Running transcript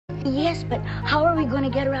Yes, but how are we going to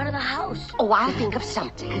get her out of the house? Oh, I'll think of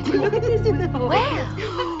something.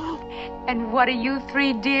 Well, And what are you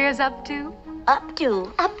three dears up to? up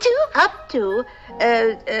to.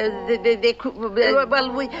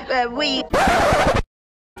 We...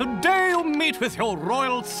 Today you'll meet with your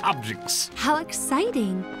royal subjects. How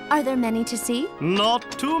exciting. Are there many to see? Not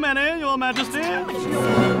too many, Your Majesty.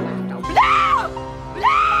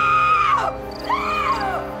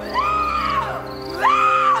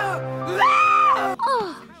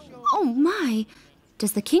 Oh my.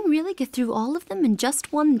 Does the king really get through all of them in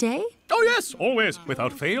just one day? Oh, yes, always,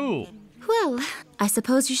 without fail. Well, I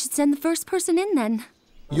suppose you should send the first person in then.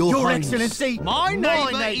 Your Excellency, My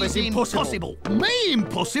neighbour's impossible. Me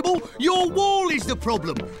impossible? Your wall is the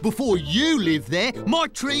problem. Before you lived there, my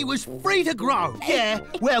tree was free to grow. Yeah,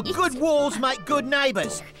 well, good walls make good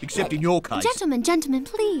neighbours. Except in your case. Gentlemen,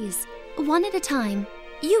 please. One at a time.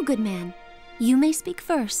 You, good man. You may speak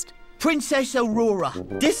first. Princess Aurora,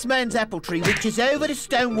 this man's apple tree reaches over the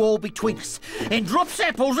stone wall between us and drops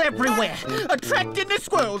apples everywhere, attracting the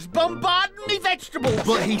squirrels, bombarding the vegetables.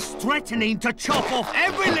 But he's threatening to chop off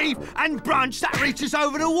every leaf and branch that reaches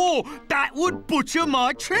over the wall. That would butcher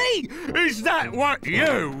my tree. Is that what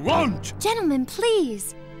you want? Gentlemen,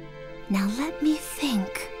 please. Now let me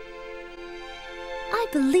think. I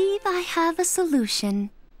believe I have a solution.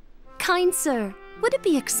 Kind sir, would it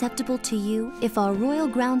be acceptable to you if our royal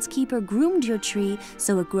groundskeeper groomed your tree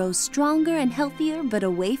so it grows stronger and healthier but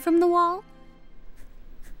away from the wall?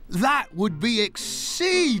 That would be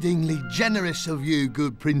exceedingly generous of you,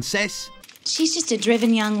 good princess. She's just a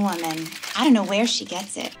driven young woman. I don't know where she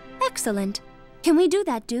gets it. Excellent. Can we do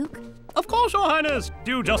that, Duke? Of course, Your Highness.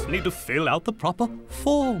 You just need to fill out the proper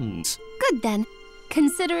forms. Good then.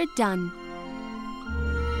 Consider it done.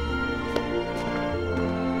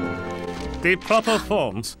 The proper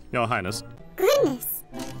forms, Your Highness. Goodness.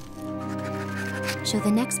 Show the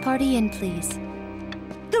next party in, please.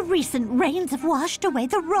 The recent rains have washed away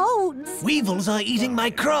the roads. Weevils are eating my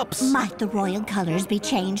crops. Might the royal colours be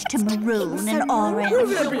changed to maroon and orange? Will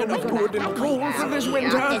there be enough wood in the coal for this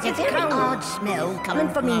winter? There's a very odd smell coming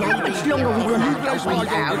from me now. It's longer we will have way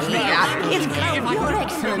down here. It's come, Your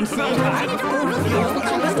Excellency.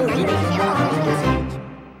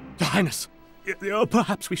 Your Highness,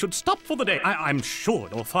 perhaps we should stop for the day. I'm sure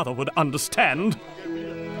your father would understand.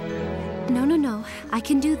 No. I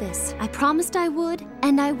can do this. I promised I would,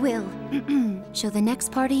 and I will. Show the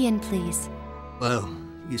next party in, please. Well,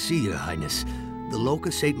 you see, Your Highness, the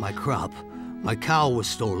locusts ate my crop, my cow was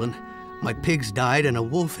stolen, my pigs died, and a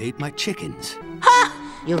wolf ate my chickens.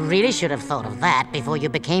 Ha! You really should have thought of that before you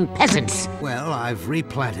became peasants. Well, I've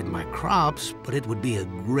replanted my crops, but it would be a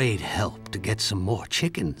great help to get some more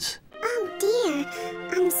chickens. Oh dear,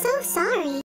 I'm so sorry.